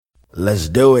Let's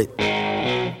do it.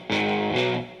 And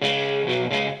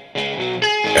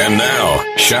now,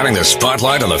 shining the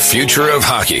spotlight on the future of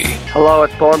hockey. Hello,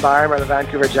 it's Bowen Byram of the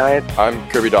Vancouver Giants. I'm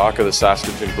Kirby Dock of the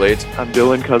Saskatoon Blades. I'm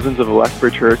Dylan Cousins of the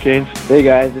Lethbridge Hurricanes. Hey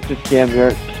guys, this is Cam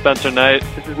here. Spencer Knight.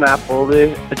 This is Matt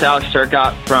Boldy. It's Alex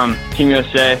Turcotte from Team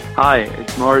USA. Hi,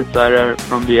 it's Moritz Seider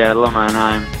from Seattle,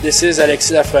 Mannheim. This is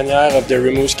Alexis Lafrenière of the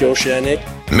Rimouski Oceanic.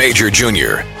 Major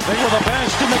Junior. They were the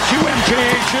best in the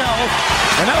QMJHL,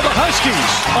 and now the Huskies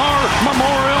are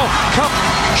Memorial Cup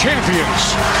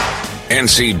champions.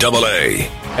 NCAA.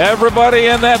 Everybody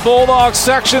in that Bulldogs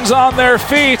section's on their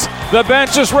feet. The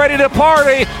bench is ready to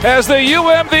party as the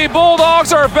UMD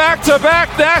Bulldogs are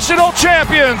back-to-back national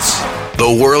champions.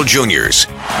 The World Juniors.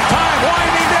 Time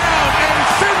winding down, and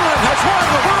Finland has won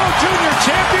the World Junior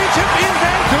Championship in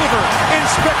Vancouver in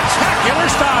spectacular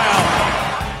style.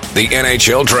 The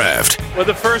NHL Draft. With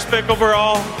the first pick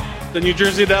overall, the New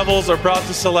Jersey Devils are proud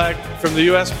to select from the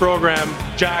U.S. program,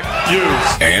 Jack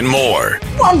Hughes. And more.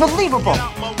 Unbelievable.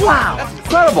 Wow. That's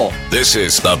incredible. This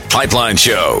is The Pipeline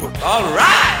Show. All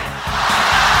right.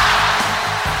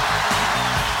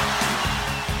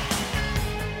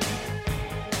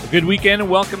 Good weekend and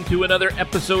welcome to another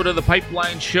episode of The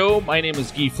Pipeline Show. My name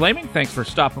is Guy Flaming. Thanks for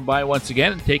stopping by once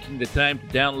again and taking the time to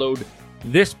download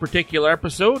this particular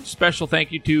episode. Special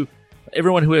thank you to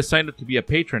everyone who has signed up to be a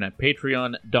patron at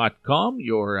patreon.com.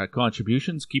 Your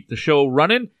contributions keep the show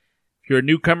running. If you're a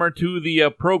newcomer to the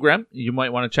program, you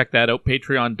might want to check that out.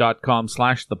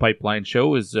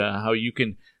 Patreon.com/thepipelineshow is how you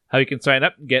can sign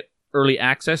up and get early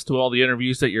access to all the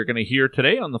interviews that you're going to hear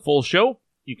today on the full show.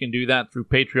 You can do that through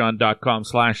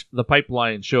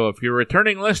patreon.com/thepipelineshow. If you're a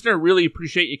returning listener, really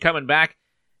appreciate you coming back.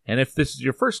 And if this is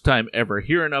your first time ever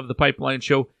hearing of The Pipeline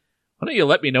Show, why don't you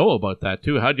let me know about that,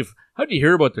 too? How'd you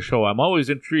hear about the show? I'm always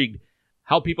intrigued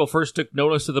how people first took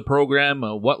notice of the program,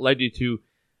 what led you to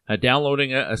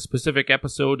downloading a specific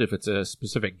episode, if it's a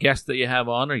specific guest that you have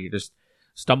on, or you just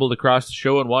stumbled across the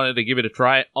show and wanted to give it a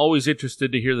try. Always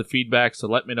interested to hear the feedback, so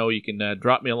let me know. You can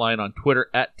drop me a line on Twitter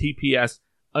at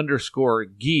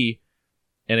TPS_Guy.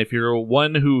 And if you're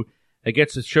one who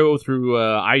gets the show through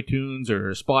iTunes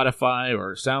or Spotify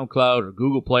or SoundCloud or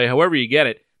Google Play, however you get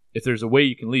it, if there's a way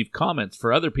you can leave comments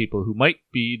for other people who might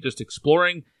be just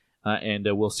exploring and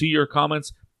we'll see your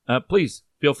comments, please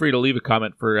feel free to leave a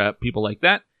comment for people like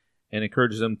that and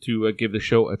encourage them to give the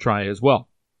show a try as well.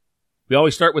 We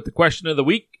always start with the question of the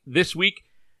week. This week,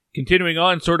 continuing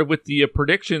on sort of with the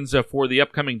predictions for the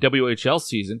upcoming WHL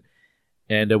season.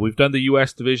 And we've done the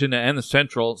U.S. division and the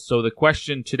Central. So the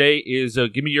question today is,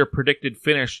 give me your predicted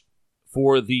finish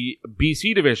for the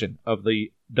BC division of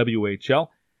the WHL.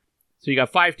 So you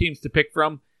got 5 teams to pick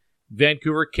from: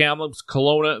 Vancouver, Kamloops,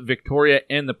 Kelowna, Victoria,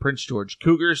 and the Prince George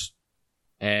Cougars.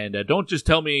 And don't just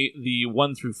tell me the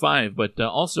 1 through 5, but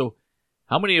also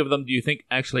how many of them do you think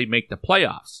actually make the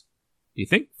playoffs? Do you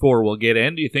think 4 will get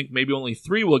in? Do you think maybe only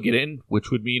 3 will get in,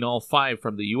 which would mean all 5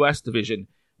 from the U.S. division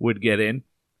would get in?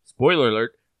 Spoiler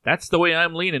alert, that's the way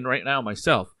I'm leaning right now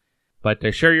myself. But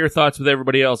share your thoughts with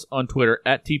everybody else on Twitter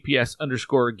at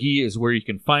TPS_Guy is where you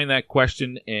can find that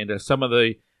question. And some of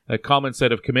the comments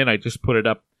that have come in, I just put it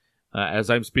up as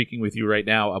I'm speaking with you right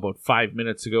now about 5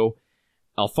 minutes ago.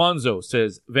 Alfonso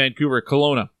says Vancouver,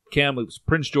 Kelowna, Kamloops,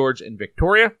 Prince George, and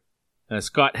Victoria.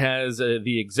 Scott has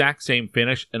the exact same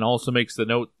finish and also makes the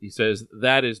note. He says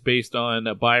that is based on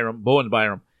Bowen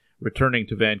Byram returning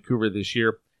to Vancouver this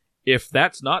year. If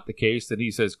that's not the case, then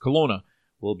he says Kelowna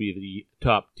will be the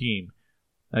top team.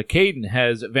 Caden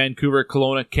has Vancouver,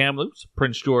 Kelowna, Kamloops,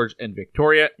 Prince George, and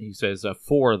Victoria. He says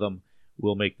 4 of them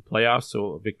will make the playoffs,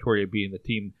 so Victoria being the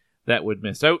team that would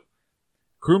miss out.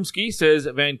 Krumsky says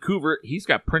Vancouver. He's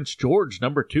got Prince George,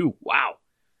 number 2. Wow.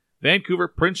 Vancouver,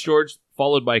 Prince George,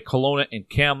 followed by Kelowna and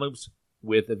Kamloops,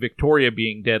 with Victoria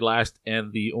being dead last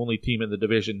and the only team in the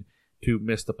division to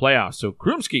miss the playoffs. So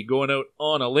Krumsky going out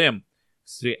on a limb,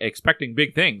 expecting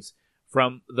big things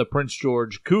from the Prince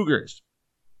George Cougars.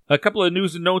 A couple of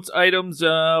news and notes items.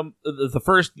 The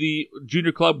first, the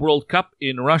Junior Club World Cup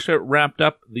in Russia wrapped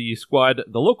up. The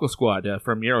local squad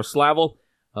from Yaroslavl,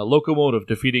 Lokomotiv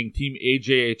defeating Team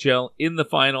AJHL in the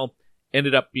final.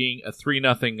 Ended up being a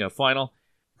 3-0 final.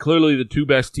 Clearly the 2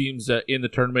 best teams in the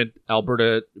tournament.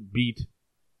 Alberta beat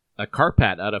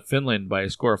Karpat out of Finland by a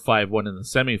score of 5-1 in the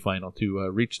semifinal to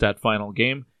reach that final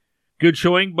game. Good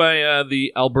showing by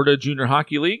the Alberta Junior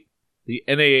Hockey League. The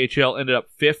NAHL ended up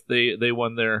 5th. They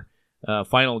won their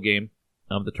final game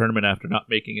of the tournament after not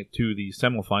making it to the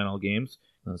semifinal games.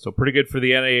 So pretty good for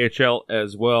the NAHL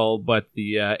as well, but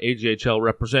the AJHL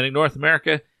representing North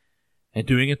America and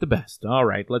doing it the best. All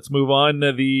right, let's move on.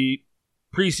 The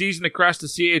preseason across the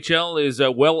CHL is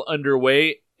well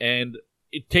underway, and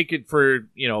take it for,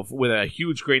 with a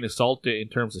huge grain of salt in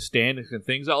terms of standings and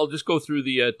things. I'll just go through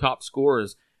the top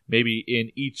scorers maybe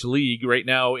in each league. Right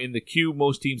now in the Q,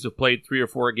 most teams have played 3 or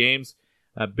 4 games.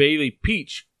 Bailey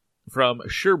Peach from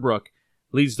Sherbrooke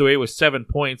leads the way with 7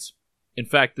 points. In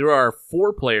fact, there are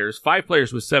 5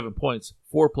 players with 7 points,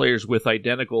 4 players with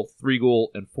identical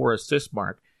 3-goal and 4-assist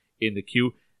mark in the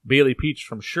Q. Bailey Peach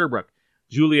from Sherbrooke,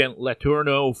 Julian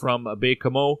Letourneau from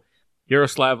Baie-Comeau,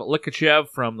 Yaroslav Likachev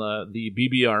from the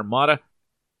BB Armada,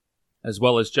 as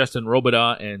well as Justin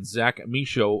Robidas and Zach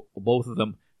Michaud. Both of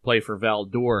them play for Val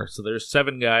d'Or. So there's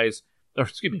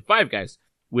 5 guys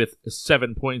with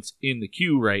 7 points in the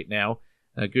queue right now.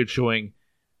 A good showing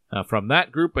from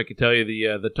that group. I can tell you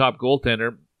the top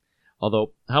goaltender,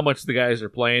 although how much the guys are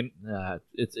playing,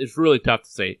 it's really tough to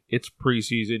say. It's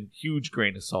preseason, huge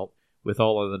grain of salt with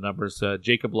all of the numbers.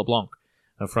 Jacob LeBlanc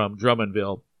from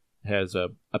Drummondville has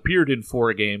appeared in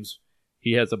 4 games.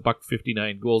 He has a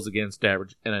 .159 goals against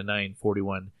average and a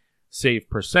 .941 save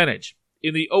percentage.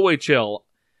 In the OHL,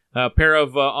 a pair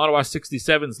of Ottawa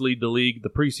 67s lead the league the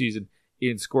preseason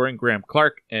in scoring. Graham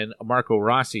Clark and Marco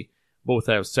Rossi both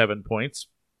have 7 points.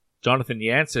 Jonathan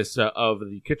Yansis of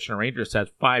the Kitchener Rangers has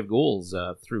 5 goals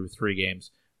through 3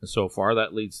 games so far.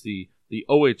 That leads the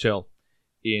OHL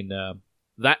in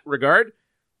that regard.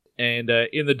 And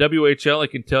in the WHL, I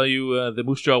can tell you the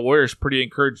Moose Jaw Warriors pretty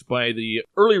encouraged by the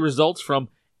early results from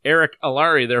Eric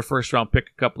Alari, their first-round pick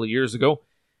a couple of years ago.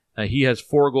 He has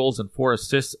 4 goals and 4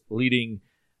 assists, leading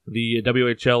the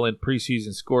WHL in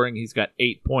preseason scoring. He's got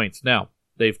 8 points. Now,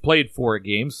 they've played 4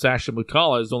 games. Sasha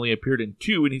Mutala has only appeared in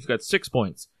 2, and he's got 6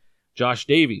 points. Josh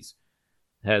Davies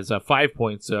has 5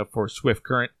 points for Swift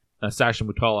Current. Sasha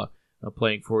Mutala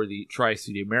playing for the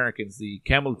Tri-City Americans. The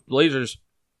Kamloops Blazers,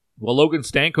 well, Logan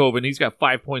Stankoven, he's got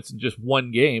 5 points in just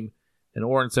 1 game, and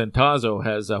Oren Santazo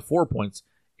has 4 points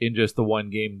in just the 1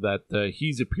 game that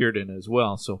he's appeared in as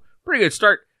well. So pretty good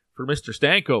start for Mr.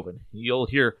 Stankoven. You'll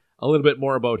hear a little bit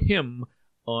more about him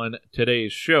on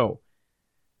today's show.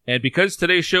 And because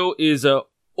today's show is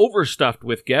overstuffed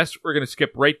with guests, we're going to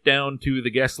skip right down to the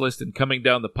guest list and coming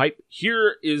down the pipe.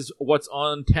 Here is what's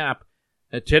on tap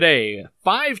today.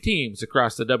 5 teams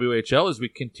across the WHL as we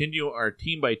continue our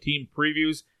team-by-team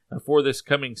previews for this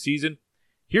coming season.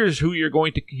 Here's who you're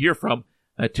going to hear from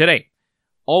today.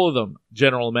 All of them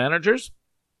general managers.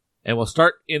 And we'll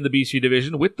start in the BC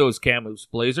division with those Kamloops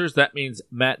Blazers. That means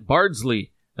Matt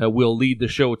Bardsley will lead the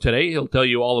show today. He'll tell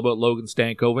you all about Logan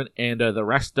Stankoven and the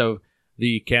rest of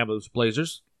the Kamloops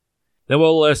Blazers. Then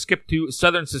we'll skip to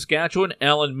Southern Saskatchewan.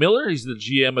 Alan Miller, he's the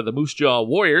GM of the Moose Jaw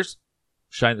Warriors.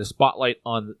 Shine the spotlight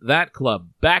on that club.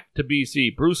 Back to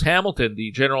BC. Bruce Hamilton,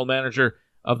 the general manager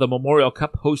of the Memorial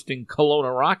Cup hosting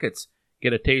Kelowna Rockets.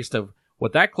 Get a taste of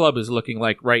what that club is looking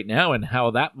like right now and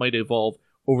how that might evolve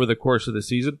over the course of the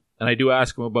season. And I do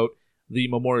ask him about the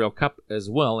Memorial Cup as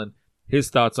well and his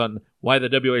thoughts on why the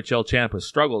WHL champ has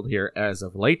struggled here as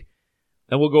of late.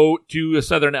 Then we'll go to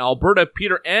Southern Alberta.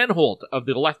 Peter Anholt of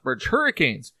the Lethbridge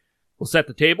Hurricanes will set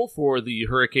the table for the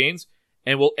Hurricanes.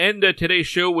 And we'll end today's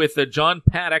show with John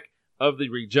Paddock of the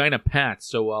Regina Pats.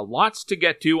 So lots to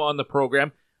get to on the program.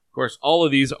 Of course, all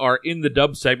of these are in the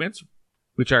Dub segments,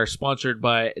 which are sponsored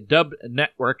by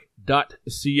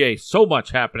dubnetwork.ca. So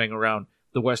much happening around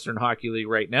the Western Hockey League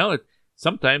right now.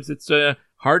 Sometimes it's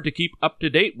hard to keep up to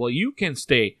date. Well, you can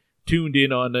stay tuned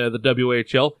in on the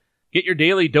WHL. Get your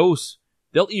daily dose.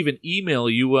 They'll even email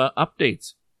you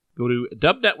updates. Go to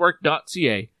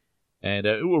dubnetwork.ca, and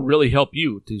it will really help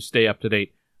you to stay up to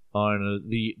date on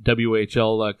the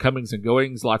WHL comings and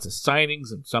goings. Lots of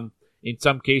signings, and in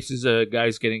some cases,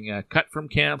 guys getting cut from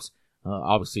camps.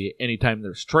 Obviously, anytime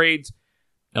there's trades.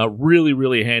 Really,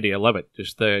 really handy. I love it.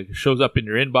 Just shows up in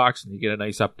your inbox, and you get a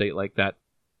nice update like that.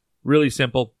 Really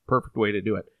simple, perfect way to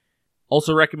do it.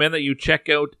 Also recommend that you check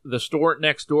out the store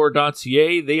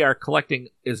nextdoor.ca. They are collecting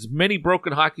as many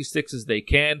broken hockey sticks as they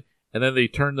can, and then they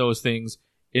turn those things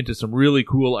into some really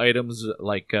cool items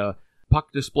like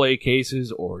puck display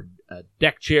cases or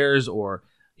deck chairs or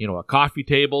a coffee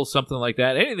table, something like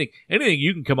that. Anything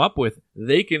you can come up with,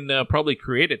 they can probably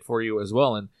create it for you as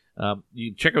well. And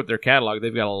you check out their catalog.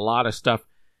 They've got a lot of stuff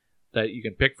that you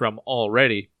can pick from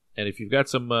already. And if you've got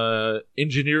some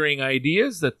engineering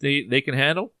ideas that they can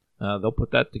handle, they'll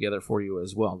put that together for you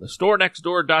as well. The store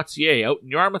nextdoor.ca out in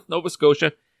Yarmouth, Nova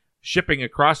Scotia, shipping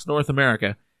across North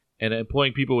America and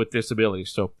employing people with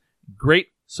disabilities. So great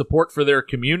support for their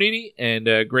community and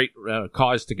a great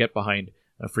cause to get behind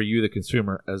for you, the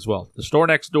consumer, as well. The store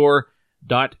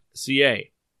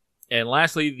nextdoor.ca. And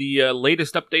lastly, the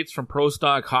latest updates from Pro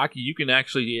Stock Hockey. You can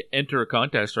actually enter a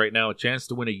contest right now, a chance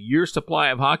to win a year's supply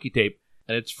of hockey tape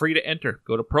and it's free to enter.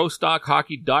 Go to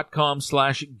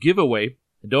prostockhockey.com/giveaway.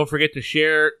 And don't forget to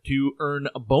share to earn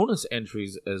bonus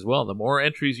entries as well. The more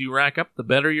entries you rack up, the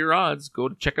better your odds. Go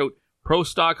to check out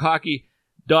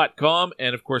prostockhockey.com.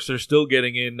 And, of course, they're still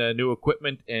getting in new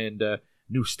equipment and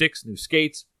new sticks, new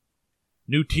skates,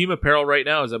 new team apparel right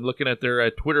now. As I'm looking at their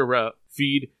Twitter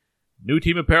feed, new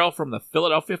team apparel from the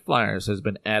Philadelphia Flyers has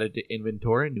been added to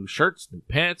inventory. New shirts, new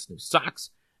pants, new socks,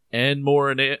 and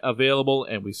more available.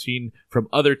 And we've seen from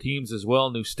other teams as well,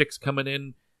 new sticks coming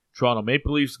in. Toronto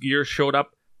Maple Leafs gear showed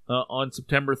up on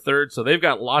September 3rd, so they've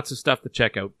got lots of stuff to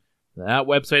check out. That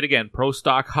website again,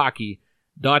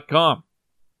 prostockhockey.com.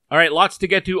 All right, lots to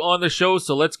get to on the show,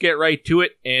 so let's get right to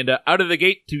it. And out of the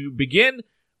gate to begin,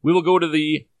 we will go to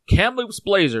the Kamloops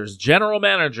Blazers general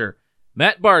manager,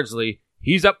 Matt Bardsley.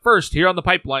 He's up first here on the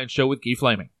Pipeline Show with Guy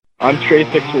Flaming. I'm Trey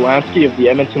Fix-Wolansky of the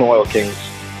Edmonton Oil Kings.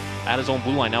 At his own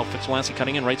blue line now, Fix-Wolansky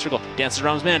cutting in right circle, dances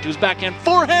around his man to his backhand,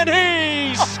 forehand,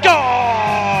 he scores!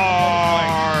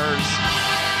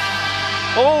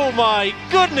 Oh my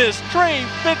goodness, Trey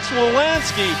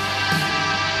Fix-Wolansky.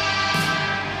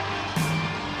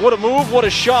 What a move, what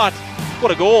a shot,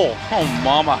 what a goal. Oh,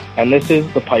 mama. And this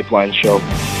is the Pipeline Show.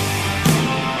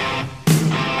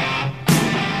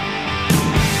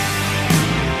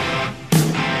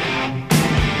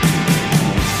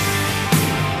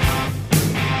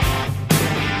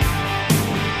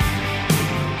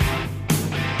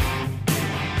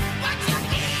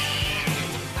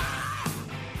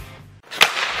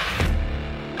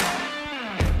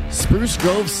 Spruce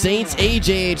Grove Saints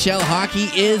AJHL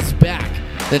hockey is back.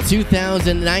 The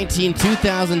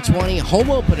 2019-2020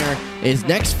 home opener is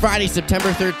next Friday,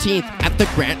 September 13th at the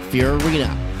Grant Fuhr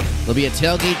Arena. There'll be a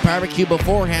tailgate barbecue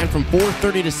beforehand from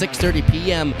 4:30 to 6:30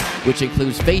 p.m., which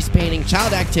includes face painting,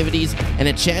 child activities, and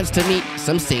a chance to meet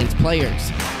some Saints players.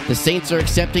 The Saints are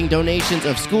accepting donations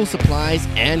of school supplies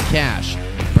and cash.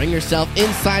 Bring yourself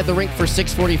inside the rink for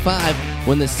 6:45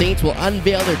 when the Saints will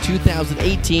unveil their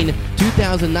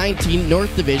 2018-2019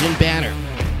 North Division banner.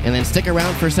 And then stick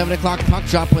around for 7 o'clock puck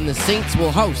drop when the Saints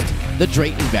will host the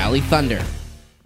Drayton Valley Thunder.